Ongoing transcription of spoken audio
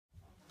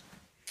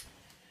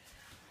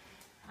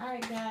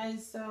Alright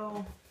guys,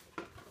 so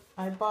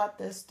I bought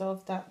this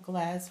stovetop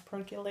glass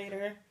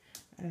percolator,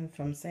 and if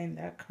I'm saying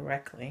that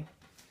correctly.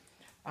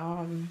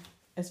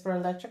 It's for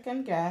electric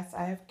and gas.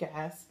 I have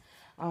gas.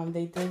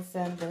 They did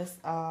send this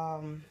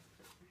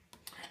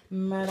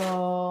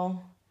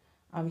metal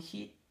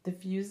heat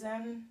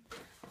diffusing.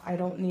 I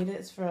don't need it.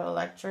 It's for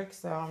electric,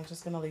 so I'm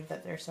just going to leave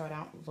that there so I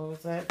don't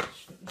lose it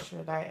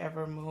should I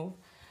ever move.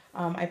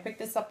 I picked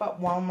this up at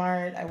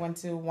Walmart. I went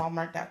to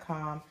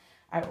walmart.com.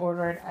 I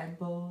ordered, I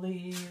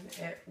believe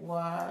it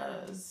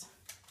was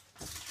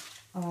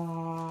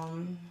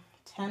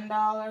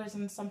 $10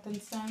 and something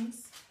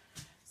cents.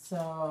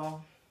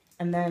 So,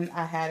 and then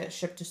I had it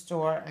shipped to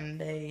store, and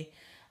they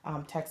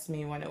texted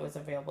me when it was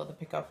available to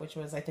pick up, which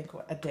was I think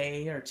a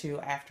day or two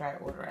after I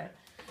ordered it.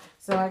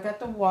 So I got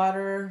the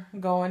water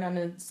going on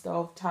the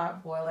stove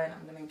top boiling.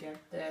 I'm gonna get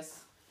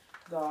this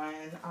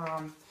going.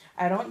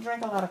 I don't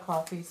drink a lot of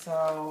coffee,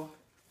 so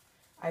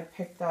I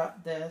picked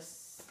up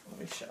this. Let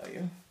me show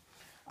you.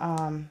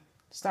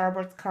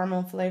 Starbucks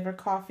caramel flavor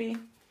coffee.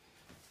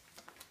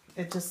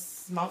 It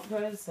just smelled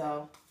good,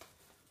 so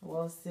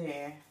we'll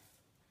see.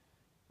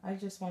 I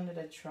just wanted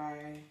to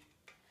try,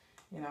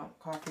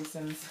 coffee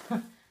since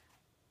I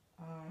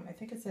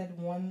think it said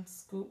 1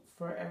 scoop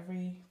for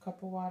every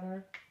cup of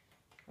water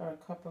or a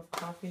cup of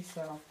coffee.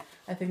 So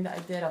I think that I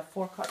did a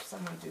 4 cups.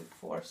 I'm gonna do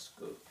 4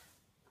 scoops.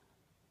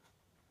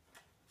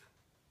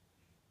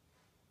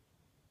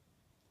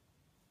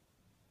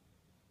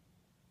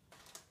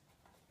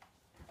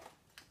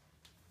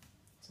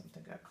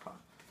 Something got caught.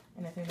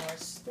 And I think there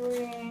was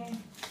 3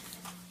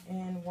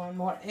 and 1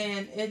 more.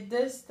 And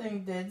this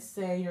thing did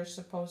say you're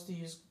supposed to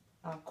use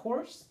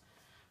coarse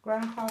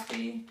ground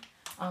coffee.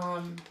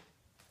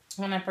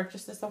 When I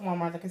purchased this at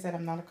Walmart, like I said,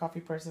 I'm not a coffee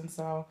person,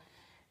 so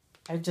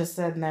I just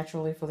said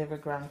naturally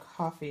flavored ground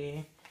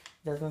coffee.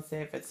 Doesn't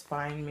say if it's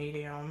fine,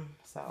 medium,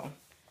 so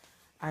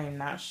I am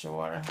not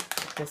sure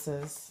if this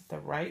is the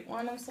right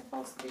one I'm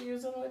supposed to be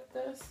using with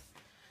this.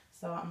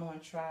 So I'm going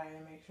to try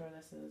and make sure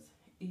this is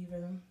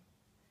even.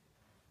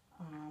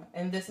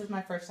 And this is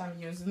my first time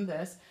using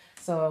this.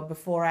 So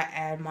before I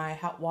add my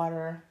hot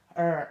water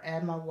or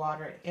add my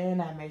water in,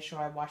 I make sure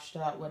I washed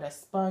it out with a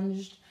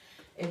sponge.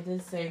 It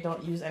did say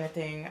don't use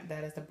anything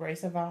that is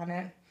abrasive on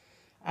it.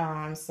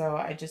 So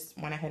I just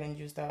went ahead and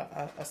used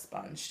a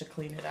sponge to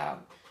clean it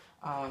out.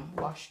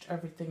 Washed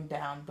everything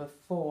down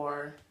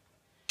before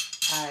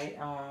I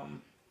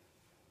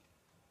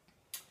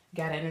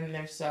got it in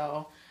there.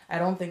 So I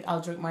don't think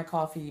I'll drink my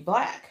coffee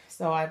black.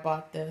 So I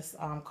bought this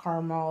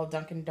caramel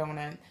Dunkin'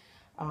 Donut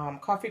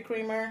coffee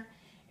creamer.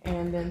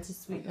 And then to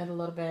sweeten it a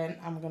little bit,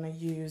 I'm going to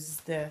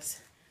use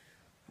this.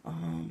 Let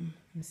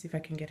me see if I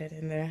can get it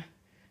in there.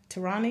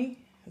 Tirani,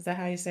 is that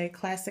how you say?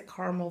 Classic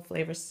caramel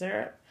flavor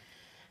syrup.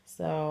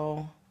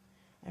 So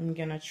I'm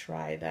going to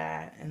try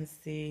that and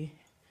see,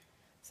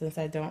 since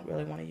I don't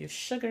really want to use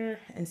sugar,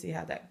 and see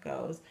how that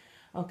goes.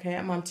 Okay,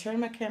 I'm going to turn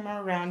my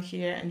camera around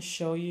here and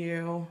show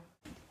you.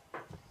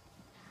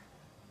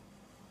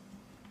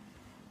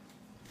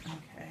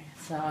 Okay,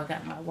 so I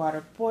got my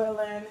water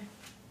boiling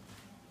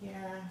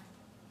here.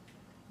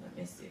 Let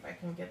me see if I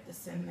can get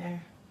this in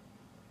there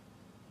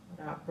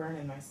without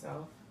burning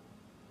myself.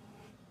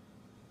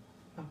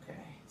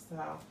 Okay, so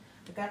I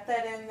got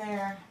that in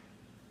there,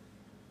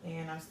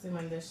 and I'm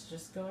assuming this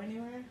just go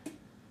anywhere.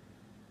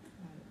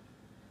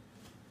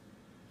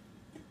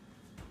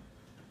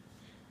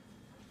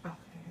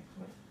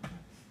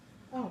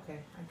 Okay,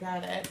 I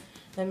got it.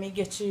 Let me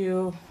get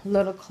you a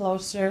little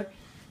closer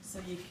so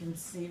you can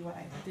see what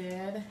I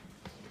did.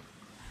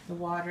 The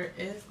water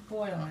is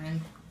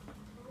boiling,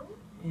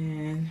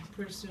 and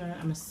pretty soon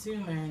I'm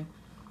assuming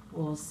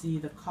we'll see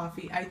the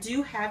coffee. I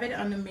do have it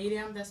on the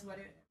medium. That's what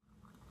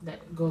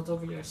that goes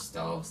over your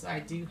stove. So I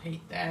do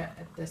hate that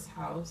at this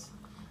house.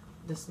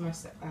 This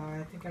must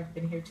I think I've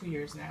been here 2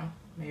 years now,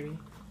 maybe.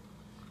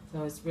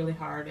 So it's really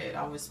hard. It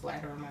always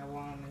splatters on my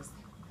wall,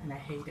 and I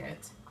hate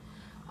it.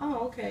 Oh,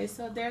 okay.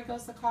 So there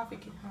goes the coffee.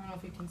 I don't know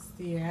if you can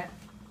see it.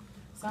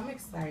 So I'm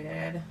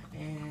excited,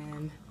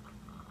 and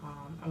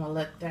I'm gonna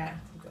let that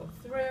go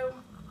through,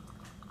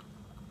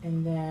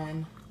 and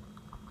then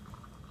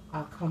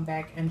I'll come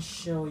back and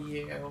show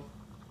you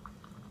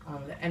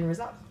the end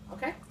result.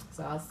 Okay,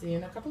 so I'll see you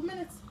in a couple of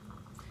minutes,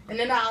 and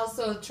then I'll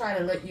also try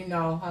to let you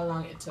know how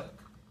long it took.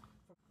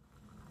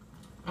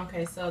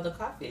 Okay, so the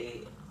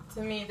coffee,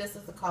 to me, this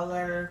is the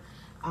color.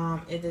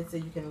 It did say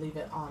you can leave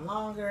it on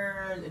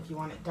longer if you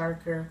want it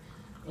darker,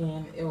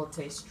 and it will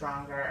taste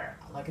stronger.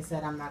 Like I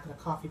said, I'm not a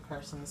coffee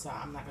person, so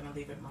I'm not going to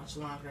leave it much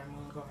longer. I'm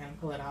going to go ahead and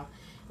pull it out.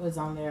 It was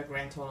on there a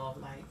grand total of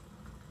like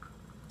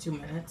 2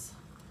 minutes.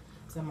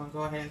 So I'm going to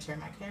go ahead and turn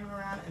my camera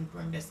around and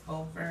bring this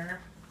over,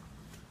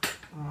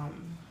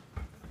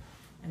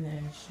 and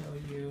then show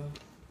you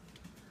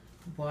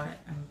what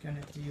I'm going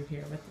to do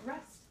here with the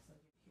rest. So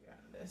here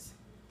on this.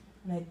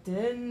 And I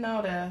did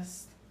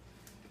notice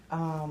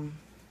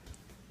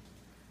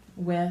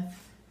with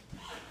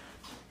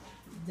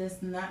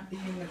this not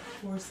being a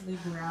coarsely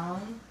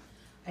ground,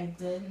 I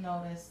did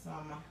notice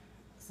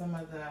some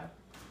of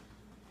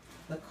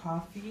the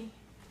coffee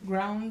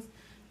grounds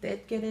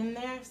did get in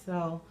there.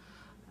 So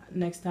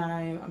next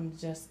time I'm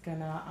just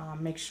gonna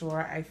make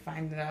sure I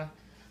find the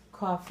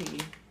coffee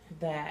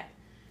that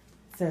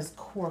says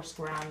coarse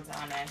grounds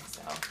on it.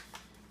 So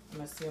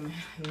I'm assuming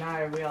now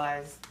I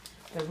realize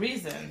the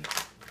reason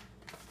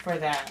for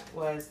that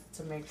was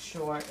to make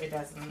sure it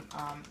doesn't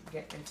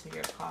get into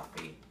your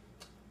coffee.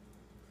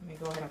 Let me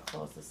go ahead and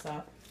close this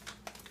up.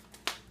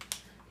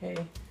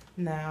 Okay,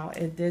 now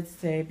it did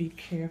say be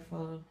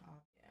careful.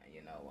 Yeah,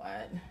 you know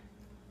what?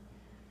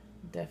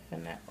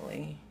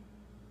 Definitely.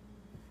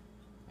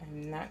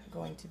 I'm not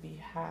going to be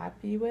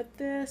happy with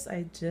this.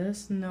 I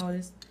just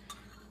noticed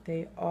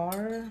they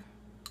are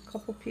a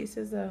couple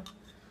pieces of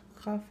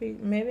coffee.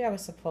 Maybe I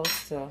was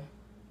supposed to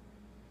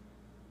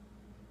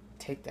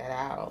take that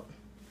out.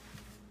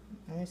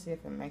 Let me see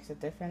if it makes a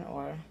difference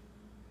or...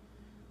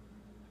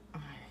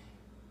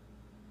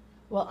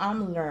 Well,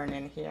 I'm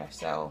learning here,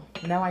 so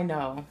now I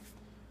know.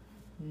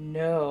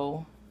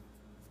 No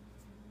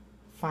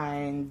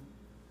fine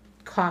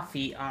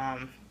coffee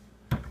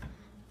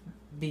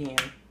bean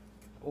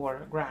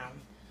or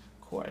ground,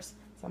 of course.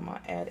 So I'm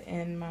gonna add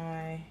in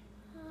my...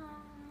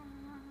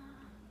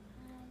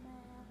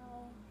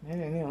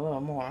 Maybe I need a little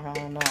more, I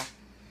don't know.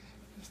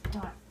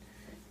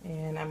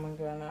 And I'm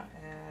gonna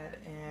add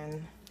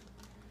in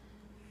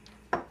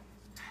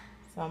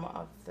some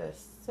of the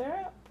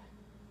syrup.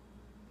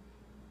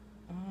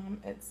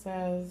 It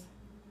says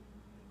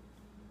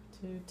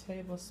 2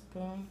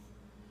 tablespoons.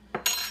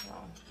 So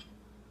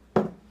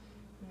let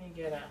me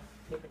get a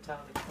paper towel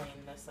to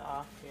clean this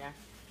off here.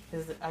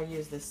 Because I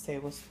use this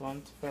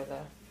tablespoon for the...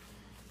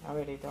 I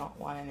really don't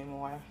want any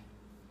more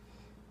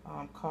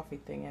coffee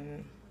thing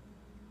in.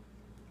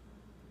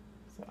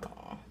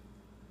 So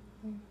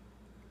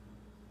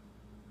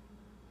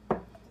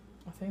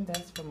I think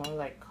that's for more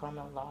like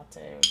caramel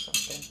latte or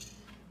something.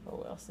 But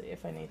we'll see.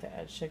 If I need to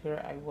add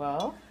sugar, I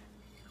will.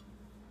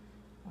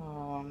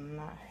 I'm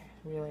not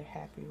really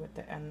happy with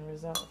the end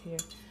result here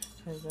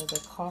because of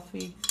the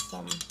coffee.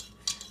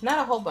 Not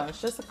a whole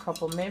bunch, just a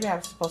couple. Maybe I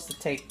was supposed to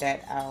take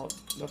that out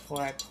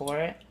before I pour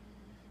it.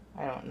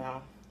 I don't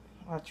know.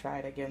 I'll try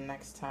it again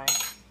next time.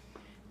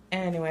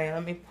 Anyway,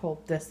 let me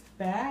pull this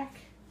back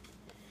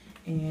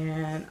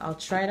and I'll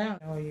try it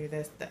out. I'll show you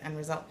the end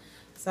result.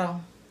 So,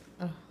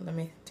 let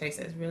me taste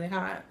it. It's really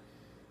hot.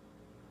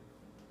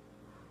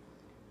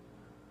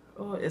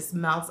 Oh, it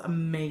smells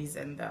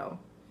amazing though.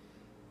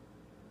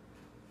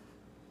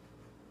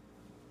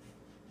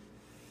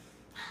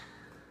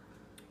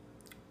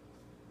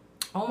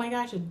 Oh my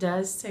gosh, it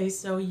does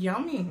taste so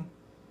yummy.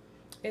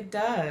 It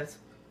does.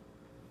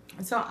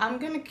 So I'm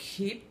gonna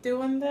keep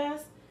doing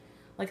this.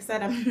 Like I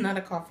said, I'm not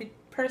a coffee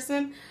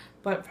person,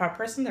 but for a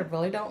person that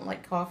really don't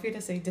like coffee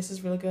to say this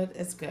is really good,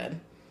 it's good.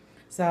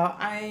 So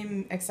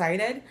I'm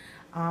excited.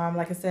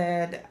 Like I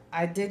said,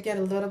 I did get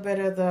a little bit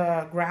of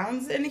the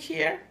grounds in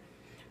here.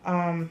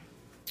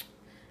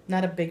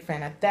 Not a big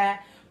fan of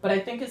that, but I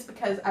think it's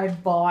because I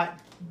bought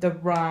the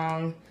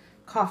wrong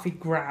coffee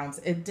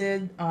grounds. It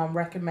did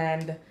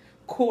recommend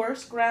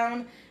coarse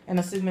ground, and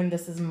assuming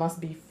this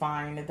must be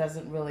fine. It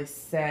doesn't really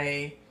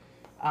say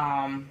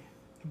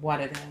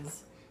what it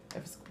is,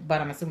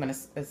 but I'm assuming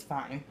it's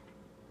fine.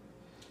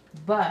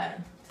 But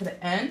to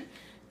the end,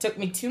 took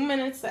me 2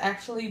 minutes to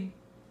actually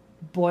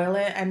boil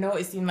it. I know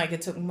it seemed like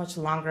it took much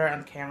longer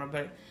on camera,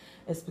 but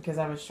it's because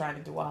I was trying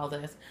to do all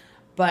this.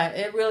 But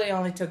it really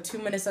only took 2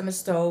 minutes on the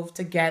stove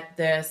to get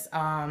this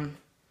brought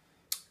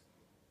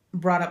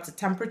up to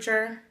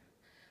temperature.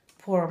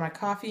 Pour my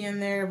coffee in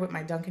there with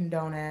my Dunkin'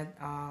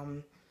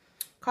 Donut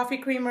coffee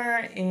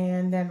creamer,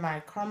 and then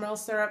my caramel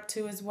syrup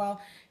too as well.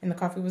 And the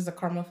coffee was the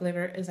caramel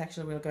flavor. It's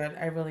actually real good.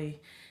 I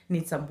really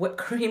need some whipped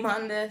cream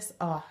on this.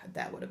 Oh,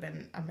 that would have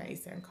been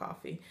amazing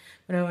coffee.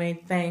 But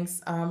anyway,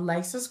 thanks.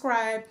 Like,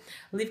 subscribe,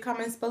 leave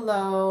comments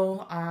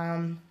below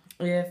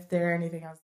if there anything else.